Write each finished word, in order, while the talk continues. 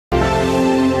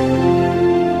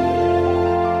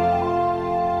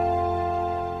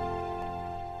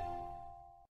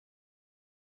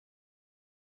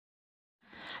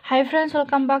Hi friends,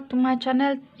 welcome back to my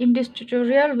channel. In this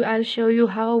tutorial I'll show you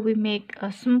how we make a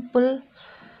simple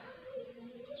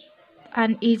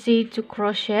and easy to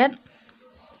crochet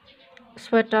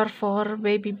sweater for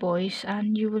baby boys.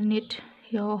 And you will need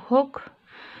your hook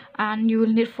and you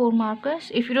will need 4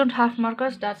 markers. If you don't have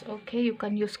markers, that's okay, you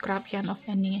can use scrap yarn of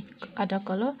any other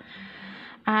color.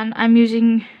 And I'm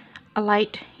using a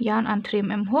light yarn and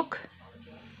 3mm hook.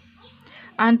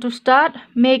 And to start,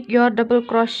 make your double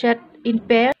crochet in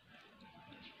pairs.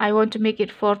 I want to make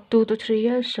it for 2 to 3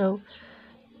 years, so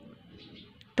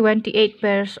 28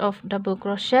 pairs of double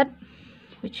crochet,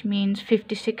 which means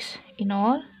 56 in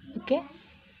all. Okay,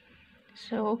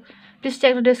 so please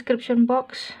check the description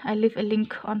box. I leave a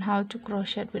link on how to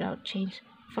crochet without chains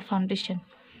for foundation.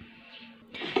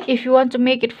 If you want to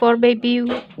make it for baby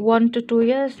 1 to 2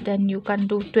 years, then you can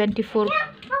do 24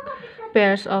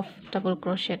 pairs of double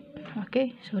crochet.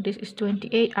 Okay, so this is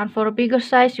 28, and for a bigger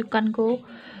size you can go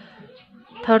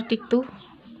 32.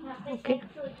 Okay,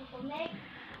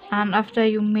 and after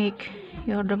you make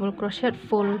your double crochet,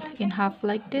 fold in half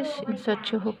like this,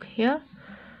 insert your hook here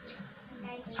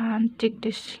and take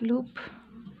this loop,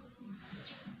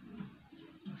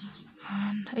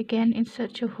 and again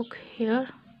insert your hook here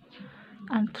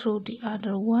and through the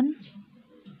other one,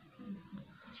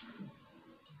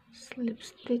 slip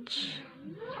stitch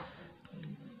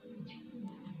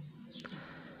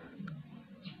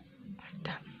like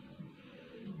that,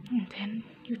 and then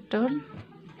you turn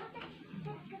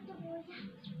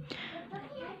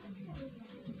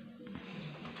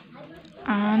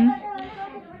and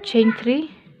chain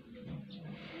 3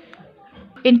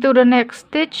 into the next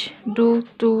stitch. Do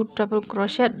 2 double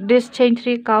crochet. This chain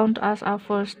 3 count as our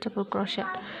first double crochet.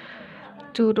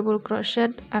 2 double crochet,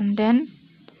 and then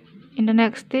in the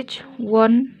next stitch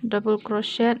 1 double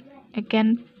crochet,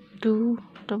 again 2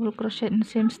 double crochet in the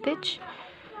same stitch,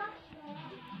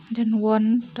 then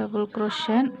 1 double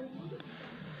crochet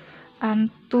and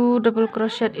 2 double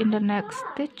crochet in the next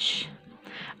stitch.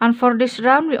 And for this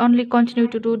round we only continue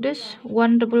to do this: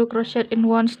 1 double crochet in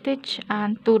one stitch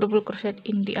and 2 double crochet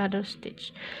in the other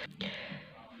stitch.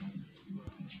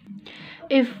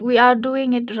 If we are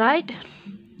doing it right,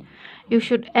 you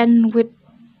should end with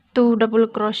 2 double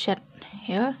crochet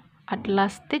here at the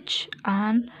last stitch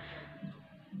and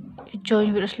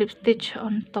join with a slip stitch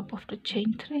on top of the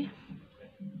chain 3.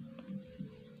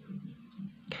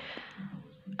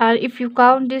 And if you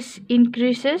count these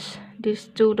increases, these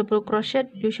 2 double crochet,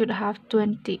 you should have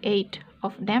 28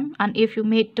 of them, and if you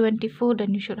made 24,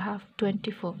 then you should have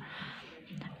 24.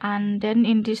 And then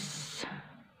in this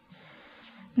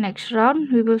next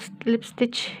round we will slip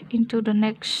stitch into the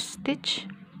next stitch.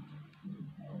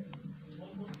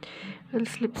 We'll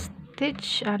slip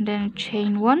stitch and then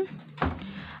chain 1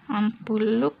 and pull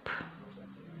loop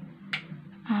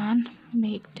and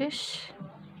make this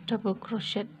double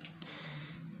crochet.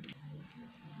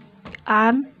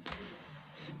 And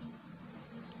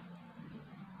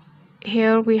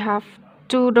here we have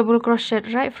 2 double crochet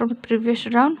right from the previous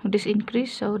round with this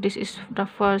increase, so this is the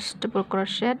first double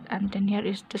crochet and then here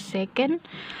is the second.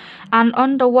 And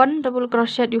on the 1 double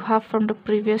crochet you have from the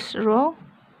previous row,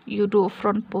 you do a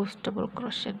front post double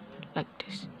crochet like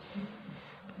this.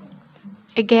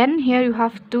 Again here you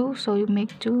have 2, so you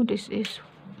make 2. This is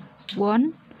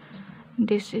 1,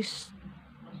 this is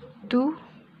 2,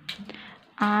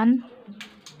 and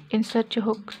insert your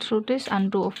hook through this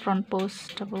and do a front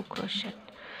post double crochet.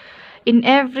 In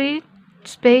every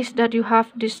space that you have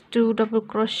this 2 double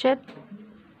crochet,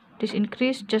 this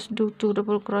increase, just do 2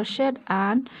 double crochet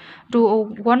and do a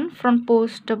 1 front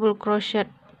post double crochet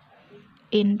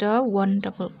in the 1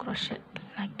 double crochet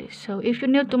like this. So if you're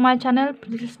new to my channel,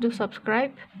 please do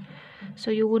subscribe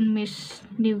so you won't miss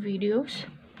new videos.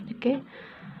 Okay,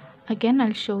 again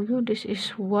I'll show you. This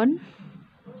is 1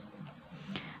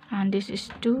 and this is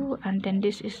 2, and then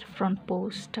this is front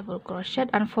post double crochet.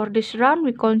 And for this round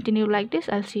we continue like this.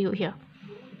 I'll see you here.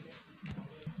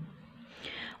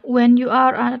 When you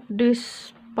are at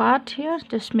this part here,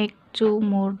 just make 2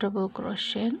 more double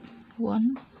crochet,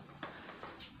 1,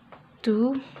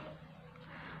 2,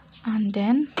 and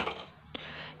then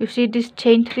you see this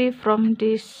chain 3 from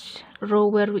this row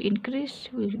where we increase,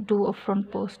 we do a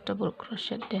front post double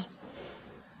crochet there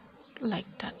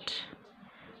like that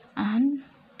and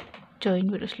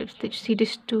join with a slip stitch. See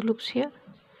these 2 loops here,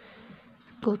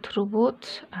 go through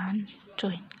both and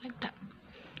join like that.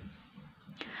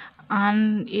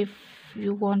 And if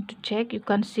you want to check, you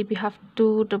can see we have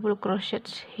 2 double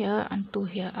crochets here and 2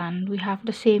 here, and we have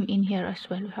the same in here as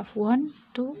well. We have 1,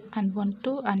 2 and 1,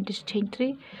 2, and this chain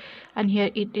 3, and here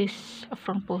it is a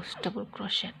front post double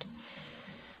crochet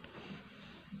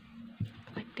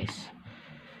like this.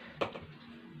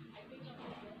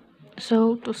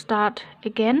 So to start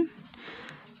again,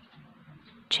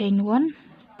 chain 1,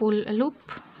 pull a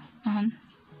loop and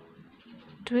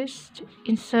twist,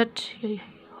 insert your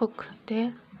hook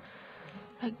there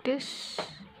like this,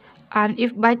 and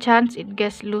if by chance it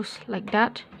gets loose like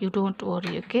that, you don't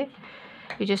worry, okay?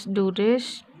 You just do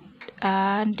this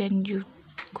and then you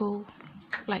go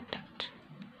like that.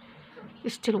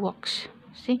 It still works,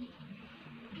 see?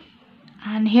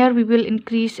 And here we will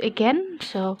increase again.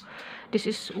 So this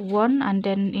is 1, and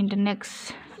then in the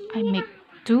next I make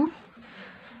 2,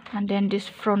 and then this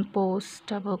front post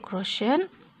double crochet.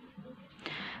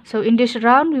 So in this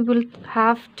round we will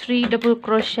have 3 double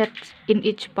crochets in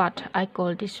each part. I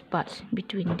call this part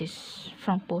between this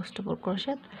front post double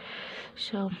crochet.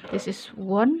 So this is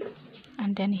 1,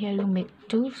 and then here you make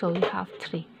 2, so you have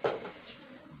 3,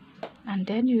 and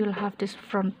then you will have this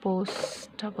front post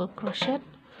double crochet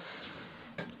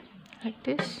like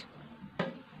this,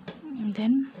 and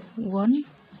then 1,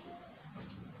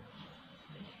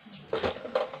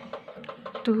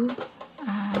 2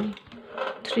 and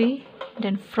 3,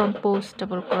 then front post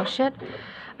double crochet,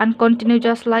 and continue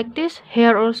just like this.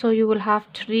 Here also you will have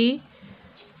 3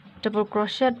 double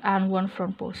crochet and 1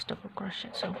 front post double crochet.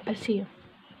 So I'll see you.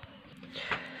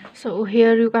 So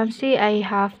here you can see I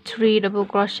have 3 double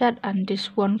crochet and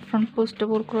this 1 front post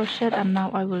double crochet, and now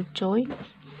I will join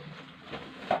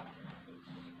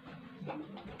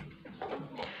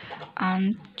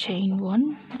and chain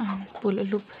 1 and pull a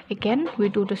loop again. We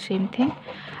do the same thing,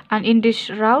 and in this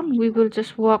round we will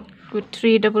just work with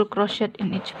 3 double crochet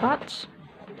in each part.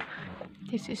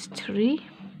 This is 3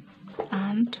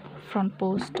 and front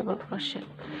post double crochet,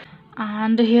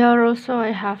 and here also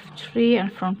I have 3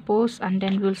 and front post, and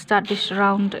then we'll start this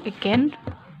round again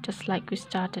just like we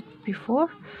started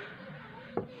before.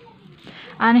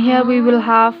 And here we will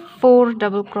have 4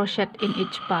 double crochet in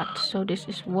each part. So this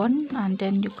is 1, and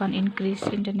then you can increase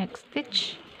in the next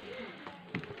stitch.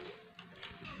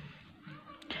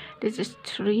 This is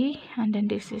 3, and then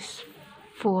this is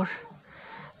 4,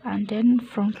 and then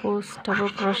front post double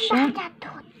crochet.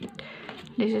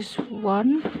 This is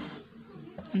 1,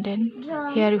 and then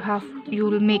here you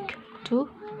will make 2,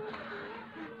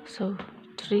 so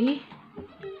 3,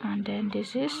 and then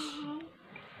this is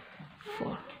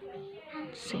 4.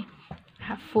 See, I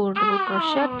have 4 double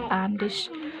crochet and this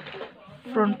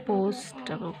front post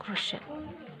double crochet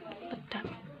like that,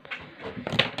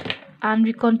 and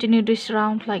we continue this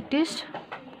round like this,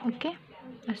 okay?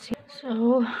 Let's see.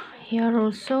 So here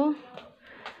also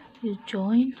you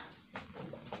join,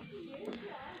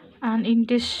 and in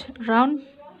this round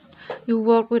you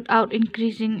work without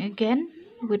increasing again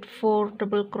with 4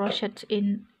 double crochets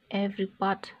in every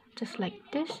part just like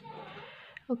this,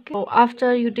 okay? So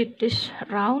after you did this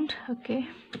round, okay,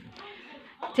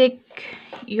 take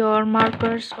your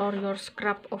markers or your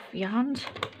scrap of yarns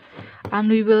and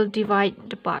we will divide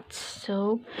the parts.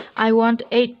 So I want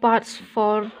 8 parts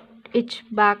for each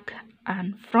back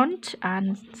and front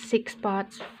and 6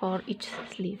 parts for each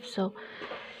sleeve. So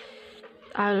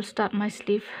I'll start my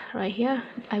sleeve right here.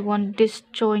 I want this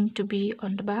joint to be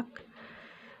on the back,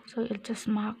 so it's just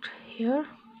marked here.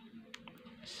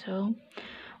 So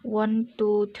 1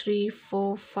 2 3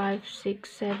 4 5 6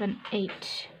 7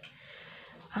 8,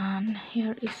 and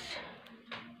here is,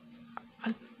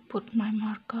 I'll put my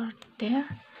marker there.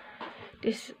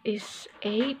 This is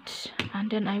 8,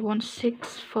 and then I want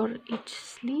 6 for each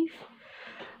sleeve.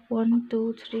 1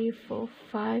 2 3 4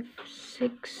 5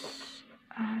 6,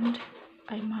 and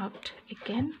I marked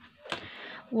again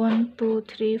 1 2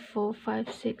 3 4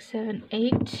 5 6 7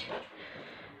 8,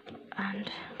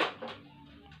 and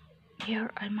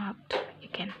here I marked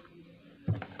again.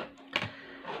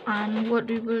 And what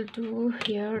we will do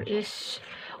here is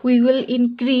we will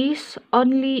increase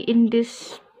only in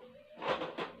this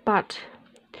part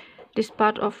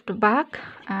of the back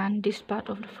and this part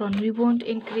of the front. We won't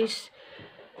increase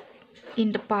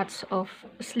in the parts of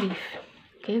sleeve,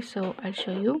 okay? So I'll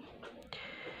show you,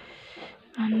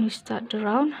 and we start the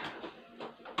round.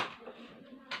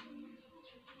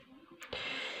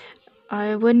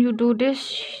 When you do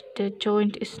this, the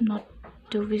joint is not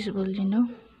too visible, you know,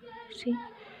 see?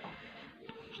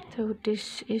 So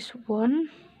this is 1,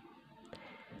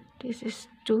 this is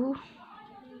 2,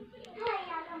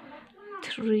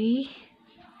 3,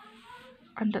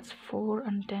 and that's 4,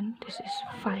 and then this is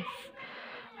 5,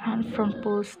 and front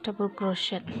post double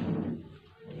crochet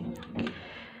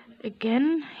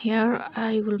again. Here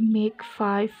I will make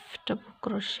 5 double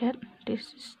crochet.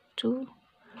 This is 2,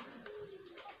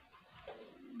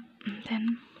 and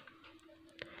then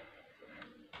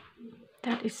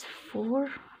that is 4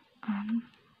 and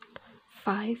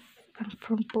 5, and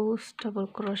front post double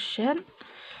crochet,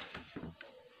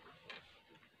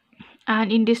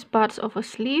 and in these parts of a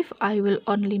sleeve I will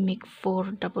only make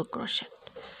 4 double crochet.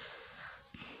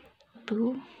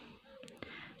 2,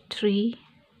 3,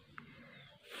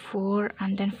 4,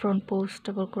 and then front post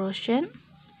double crochet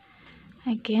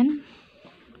again.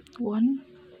 1,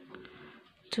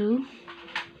 2,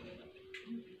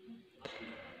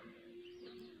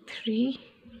 3,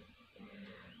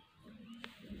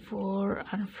 4,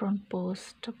 and front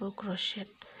post double crochet.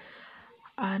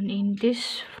 And in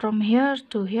this, from here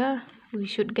to here, we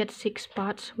should get 6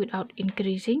 parts without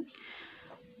increasing.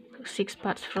 6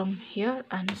 parts from here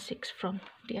and 6 from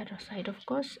the other side, of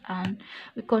course, and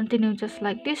we continue just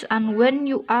like this. And when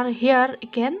you are here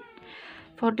again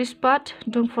for this part,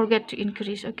 don't forget to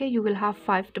increase. Okay, you will have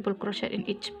 5 double crochet in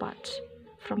each part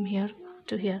from here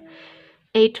to here,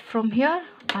 8 from here,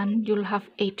 and you'll have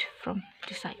 8 from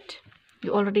this side.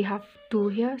 You already have 2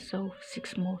 here, so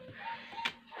 6 more,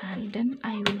 and then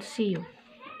I will see you.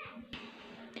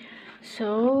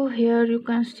 So here you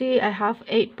can see I have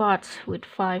 8 parts with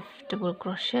 5 double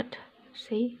crochet.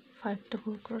 See, 5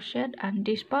 double crochet, and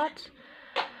these parts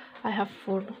I have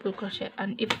 4 double crochet.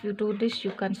 And if you do this,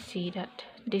 you can see that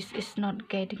this is not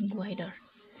getting wider.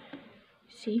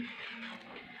 See,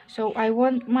 so I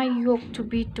want my yoke to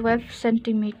be 12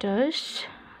 centimeters,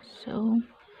 so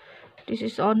this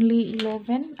is only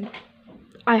 11.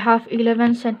 I have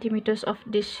 11 centimeters of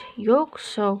this yoke,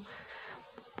 so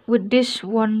with this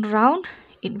one round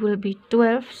it will be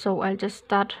 12. So I'll just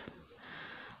start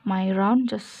my round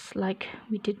just like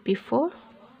we did before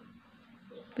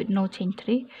with no chain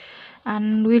 3,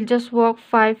 and we'll just work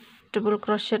 5 double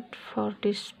crochet for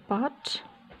this part.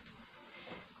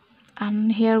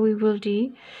 And here we will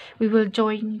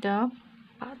join the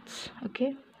parts.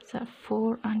 Okay, so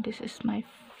 4, and this is my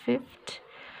 5th,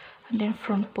 and then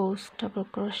front post double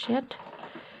crochet,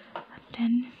 and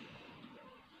then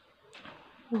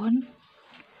 1,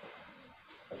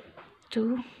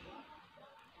 2,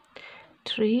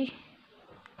 3,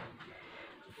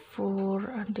 4,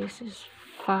 and this is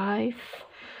 5,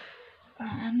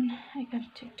 and I can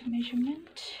take the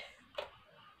measurement.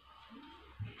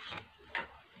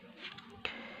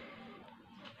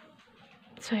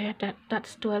 So yeah,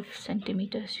 that's 12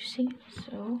 centimeters, you see.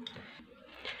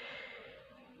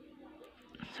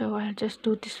 So I'll just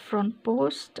do this front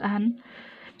post, and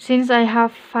since I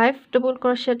have 5 double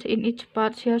crochet in each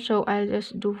part here, so I'll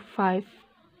just do 5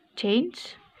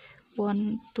 chains.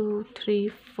 1, 2, 3,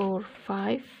 4,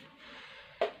 5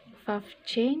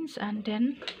 chains, and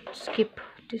then skip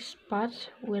this part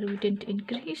where we didn't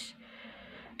increase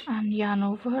and yarn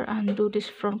over and do this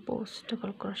front post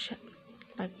double crochet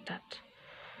like that.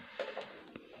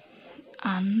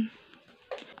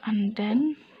 And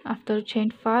then after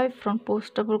chain 5, front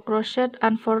post double crochet,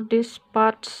 and for this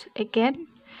parts again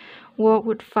work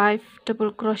with 5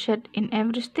 double crochet in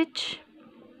every stitch.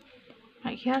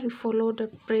 Right here we follow the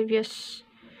previous,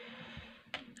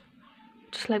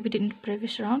 just like we did in the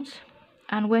previous rounds.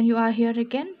 And when you are here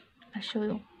again, I'll show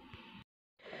you.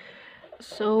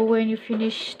 So when you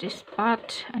finish this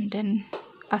part, and then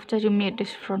after you make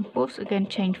this front post again,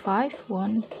 chain 5,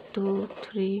 1, 2,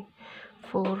 3,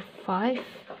 4, 5,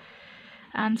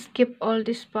 and skip all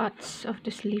these parts of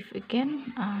the sleeve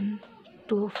again and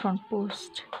do a front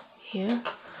post here,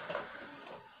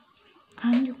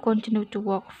 and you continue to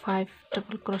work 5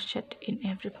 double crochet in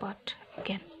every part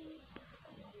again,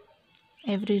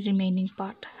 every remaining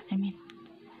part, I mean.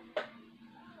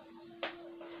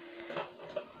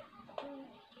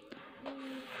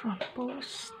 Front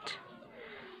post,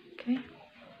 okay,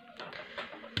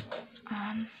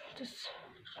 and just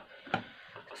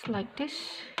like this,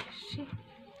 see.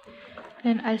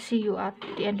 Then I'll see you at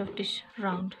the end of this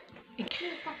round.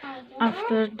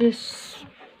 After this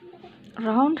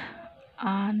round,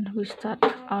 and we start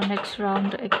our next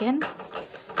round again,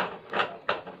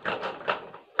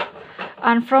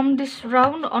 and from this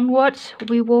round onwards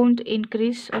we won't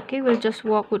increase. Okay, we'll just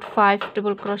work with 5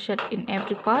 double crochet in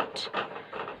every part.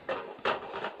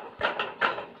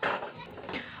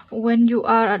 When you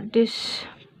are at this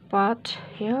part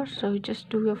here, so you just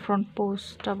do your front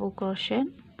post double crochet,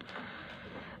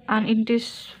 and in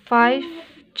this 5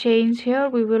 chains here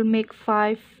we will make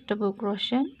 5 double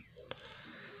crochet.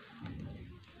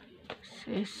 This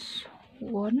is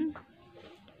 1,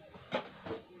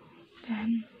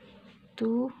 then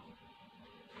 2,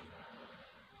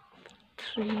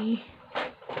 3,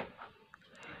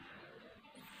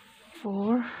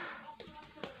 4,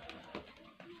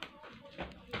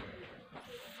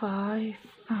 5,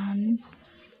 and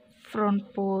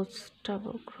front post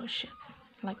double crochet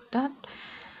like that.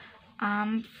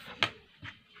 And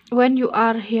when you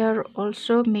are here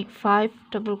also make 5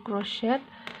 double crochet,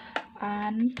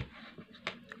 and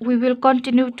we will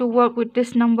continue to work with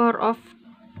this number of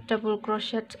double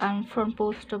crochets and front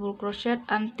post double crochet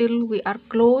until we are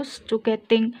close to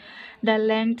getting the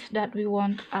length that we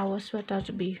want our sweater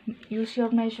to be. Use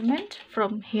your measurement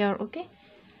from here, okay?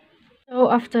 So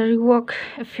after you work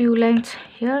a few lengths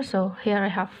here, so here I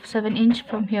have 7"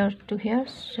 from here to here,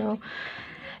 so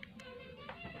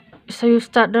you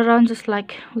start the round just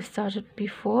like we started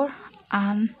before,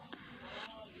 and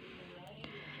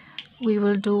we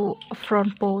will do a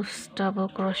front post double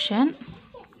crochet,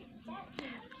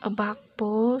 a back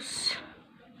post,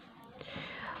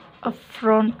 a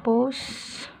front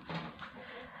post,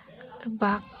 a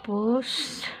back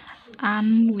post,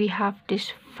 and we have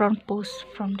this front post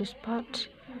from this part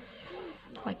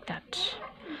like that.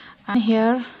 And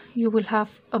here you will have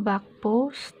a back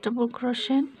post double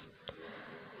crochet,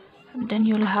 and then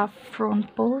you'll have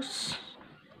front post,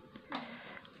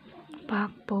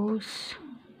 back post,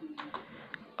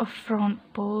 a front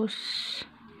post,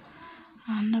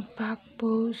 and a back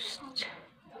post,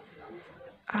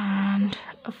 and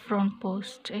a front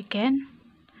post again.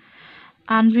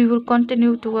 And we will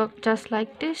continue to work just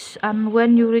like this, and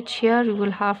when you reach here you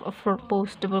will have a front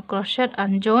post double crochet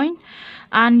and join,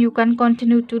 and you can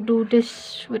continue to do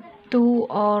this with 2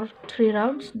 or 3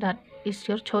 rounds. That is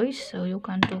your choice, so you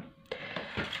can do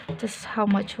just how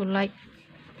much you like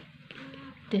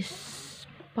this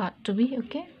part to be,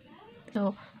 okay?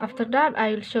 So after that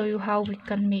I will show you how we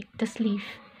can make the sleeve.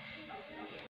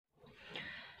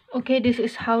 Okay, this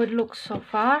is how it looks so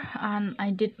far, and I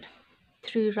did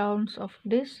 3 rounds of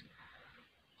this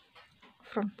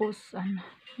front post and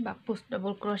back post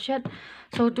double crochet.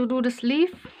 So to do the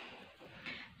sleeve,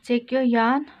 take your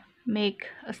yarn, make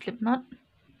a slip knot,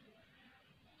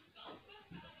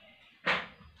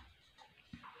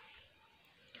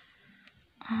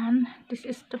 and this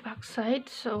is the back side.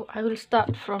 So I will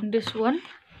start from this one,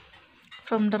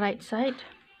 from the right side.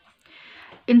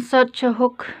 Insert your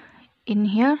hook in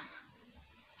here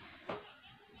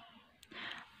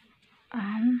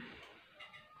and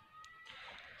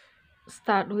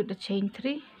start with the chain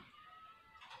 3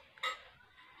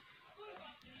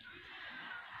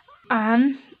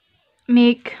 and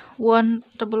make 1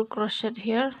 double crochet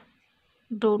here,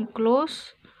 don't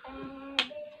close,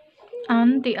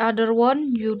 and the other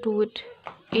one you do it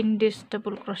in this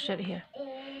double crochet here.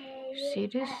 See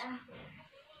this?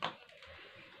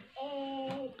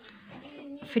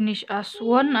 Finish as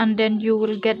 1, and then you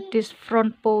will get this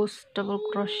front post double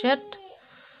crochet.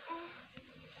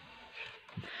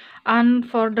 And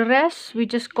for the rest we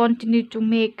just continue to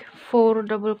make 4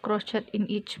 double crochet in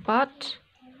each part.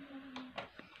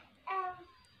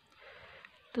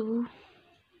 2,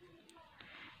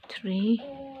 3,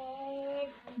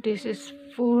 this is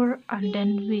 4, and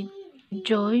then we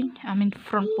join,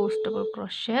 front post double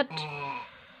crochet,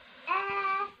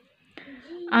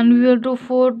 and we will do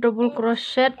 4 double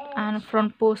crochet and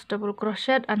front post double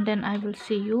crochet, and then I will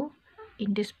see you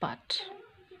in this part.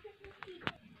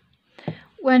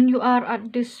 When you are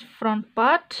at this front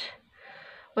part,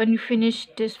 when you finish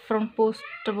this front post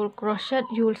double crochet,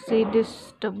 you will see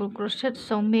this double crochet,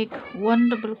 so make 1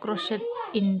 double crochet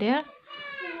in there,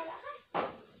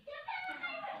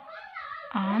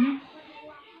 and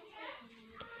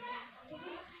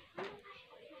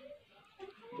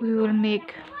we will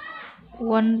make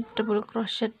 1 double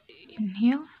crochet in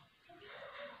here,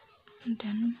 and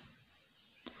then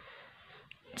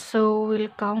so we'll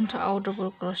count our double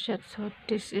crochet. So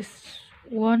this is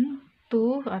 1,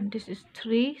 2, and this is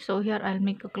 3. So here I'll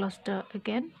make a cluster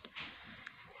again.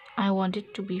 I want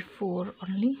it to be 4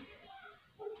 only,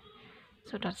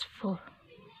 so that's 4.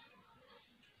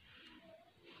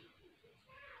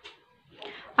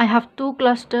 I have 2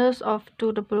 clusters of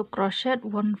 2 double crochet,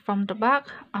 1 from the back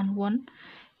and 1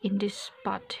 in this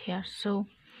part here. So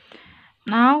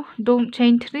now don't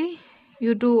chain 3,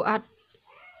 you do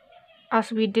as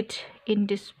we did in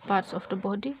this parts of the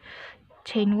body.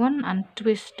 Chain 1 and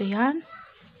twist the yarn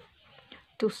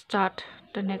to start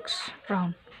the next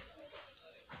round.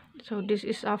 So this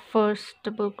is our first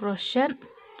double crochet,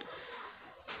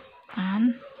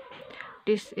 and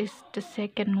this is the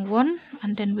second one,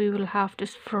 and then we will have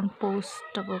this front post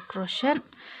double crochet.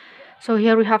 So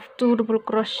here we have 2 double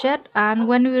crochet, and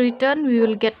when we return we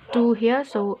will get 2 here,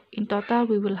 so in total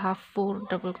we will have 4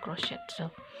 double crochet.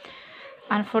 So,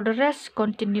 and for the rest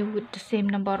continue with the same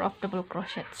number of double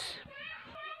crochets.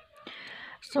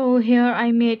 So here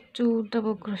I made 2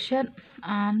 double crochet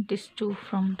and these 2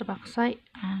 from the back side,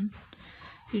 and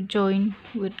you join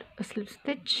with a slip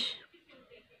stitch.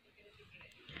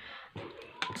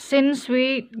 since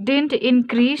we didn't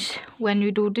increase when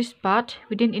we do this part,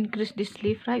 we didn't increase this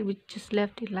sleeve, right? We just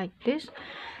left it like this.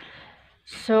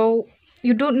 So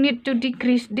you don't need to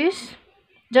decrease this.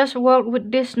 Just work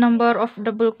with this number of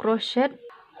double crochet.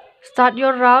 Start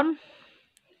your round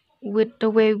with the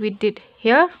way we did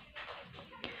here,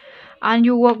 and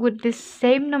you work with this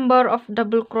same number of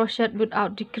double crochet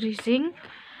without decreasing.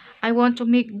 I want to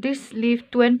make this sleeve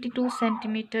 22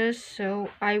 centimeters, so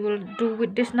I will do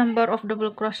with this number of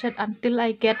double crochet until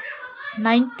I get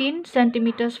 19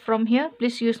 centimeters from here.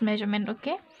 Please use measurement,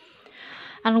 okay?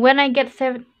 And when I get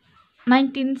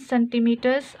 19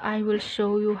 centimeters, I will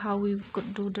show you how we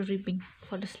could do the ribbing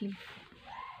for the sleeve.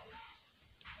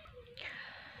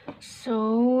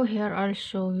 So here I'll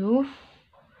show you.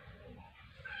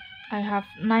 I have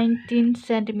 19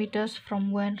 centimeters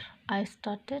from where I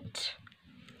started,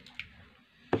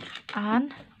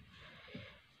 and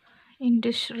in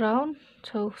this round,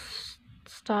 so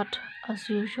start as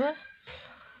usual.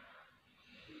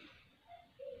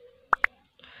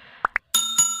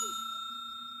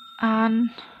 And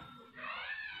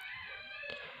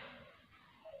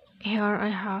here I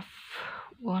have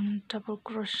one double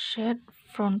crochet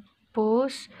front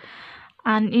post,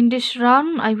 and in this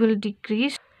round I will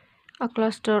decrease a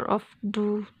cluster of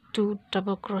two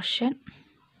double crochet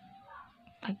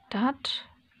like that,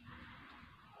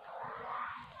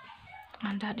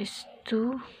 and that is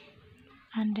 2,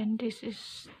 and then this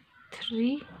is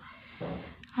 3,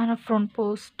 and a front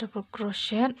post double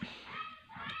crochet,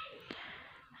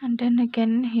 and then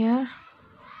again here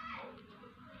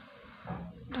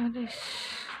that is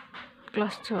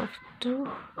cluster of 2.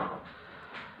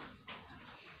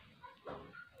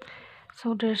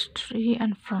 So there's 3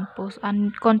 and front post,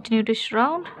 and continue this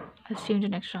round. I'll see you in the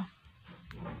next round.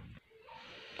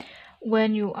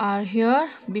 When you are here,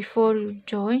 before you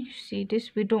join, see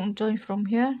this, we don't join from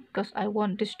here because I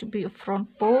want this to be a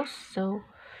front post, so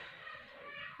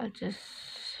I'll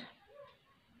just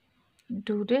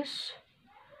do this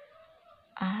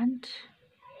and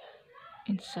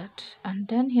insert, and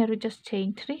then here we just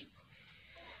chain 3.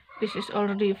 This is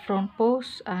already a front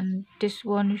post, and this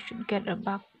one you should get a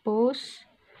back post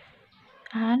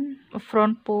and a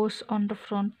front post on the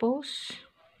front post.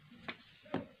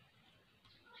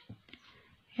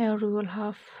 Here we will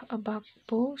have a back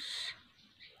post,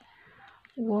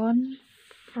 one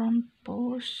front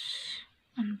post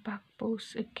and back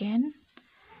post again,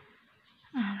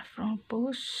 and front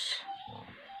post.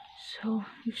 So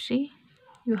you see,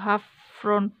 you have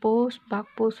front post, back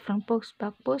post, front post,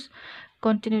 back post.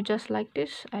 Continue just like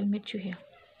this. I'll meet you here.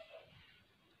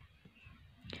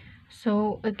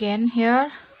 So again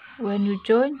here, when you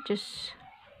join, just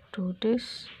do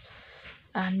this,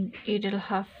 and it'll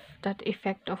have that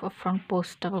effect of a front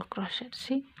post double crochet.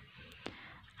 See,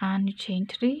 and you chain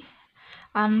 3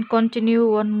 and continue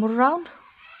one more round.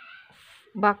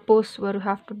 Back post where you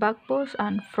have to back post,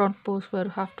 and front post where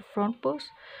you have to front post,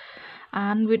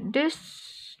 and with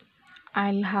this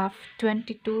I'll have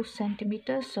 22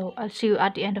 centimeters. So I'll see you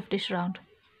at the end of this round.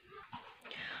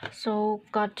 So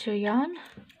cut your yarn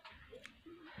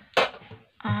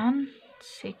and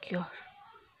secure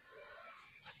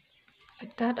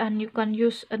like that, and you can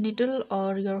use a needle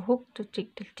or your hook to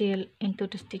take the tail into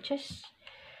the stitches.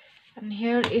 And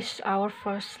here is our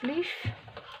first sleeve.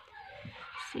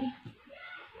 See,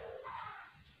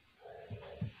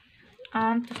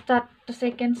 and to start the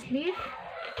second sleeve,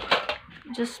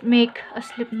 just make a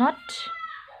slip knot,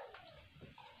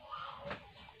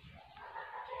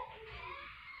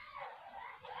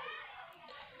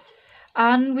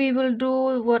 and we will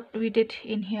do what we did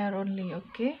in here only,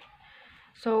 okay?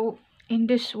 So in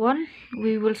this one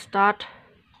we will start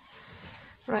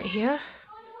right here,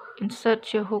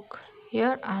 insert your hook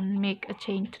here and make a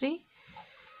chain 3,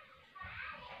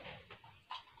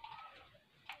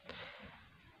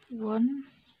 1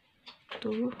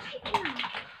 2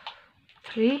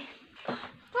 3,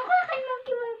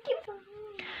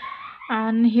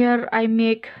 and here I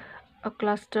make a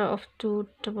cluster of 2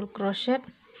 double crochet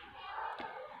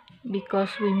because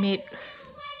we made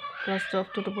cluster of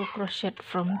 2 double crochet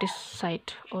from this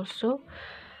side also.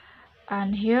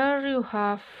 And here you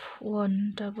have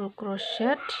 1 double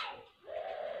crochet,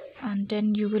 and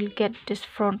then you will get this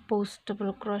front post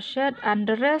double crochet, and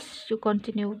the rest you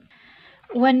continue.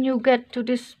 When you get to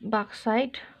this back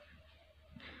side,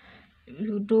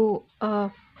 you do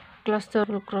a cluster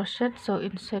double crochet, so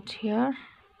insert here,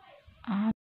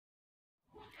 and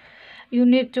you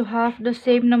need to have the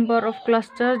same number of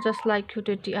clusters just like you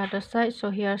did the other side. So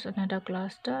here's another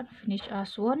cluster, finish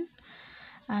as 1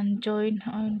 and join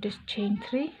on this chain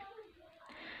 3,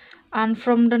 and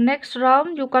from the next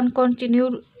round you can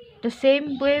continue the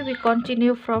same way we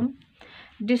continue from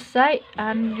this side,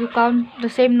 and you count the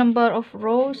same number of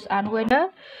rows, and when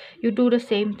you do the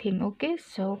same thing. Okay,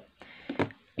 so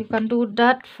you can do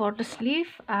that for the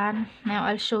sleeve, and now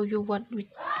I'll show you what we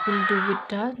will do with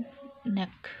the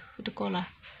neck, with the collar.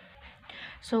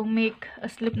 So make a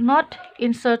slip knot,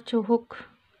 insert your hook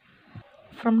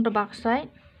from the back side,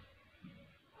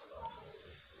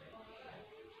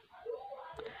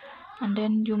 and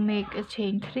then you make a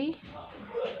chain 3,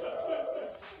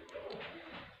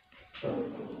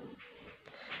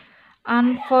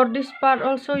 and for this part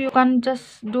also you can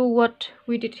just do what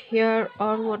we did here,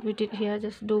 or what we did here,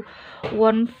 just do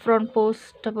one front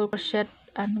post double crochet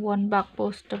and one back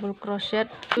post double crochet.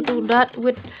 You do that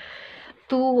with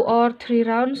 2 or 3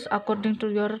 rounds according to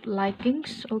your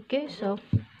likings. Okay, so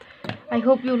I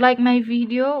hope you like my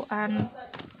video, and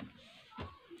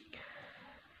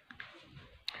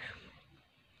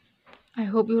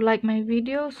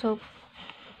so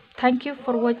thank you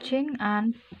for watching,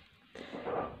 and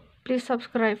please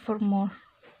subscribe for more.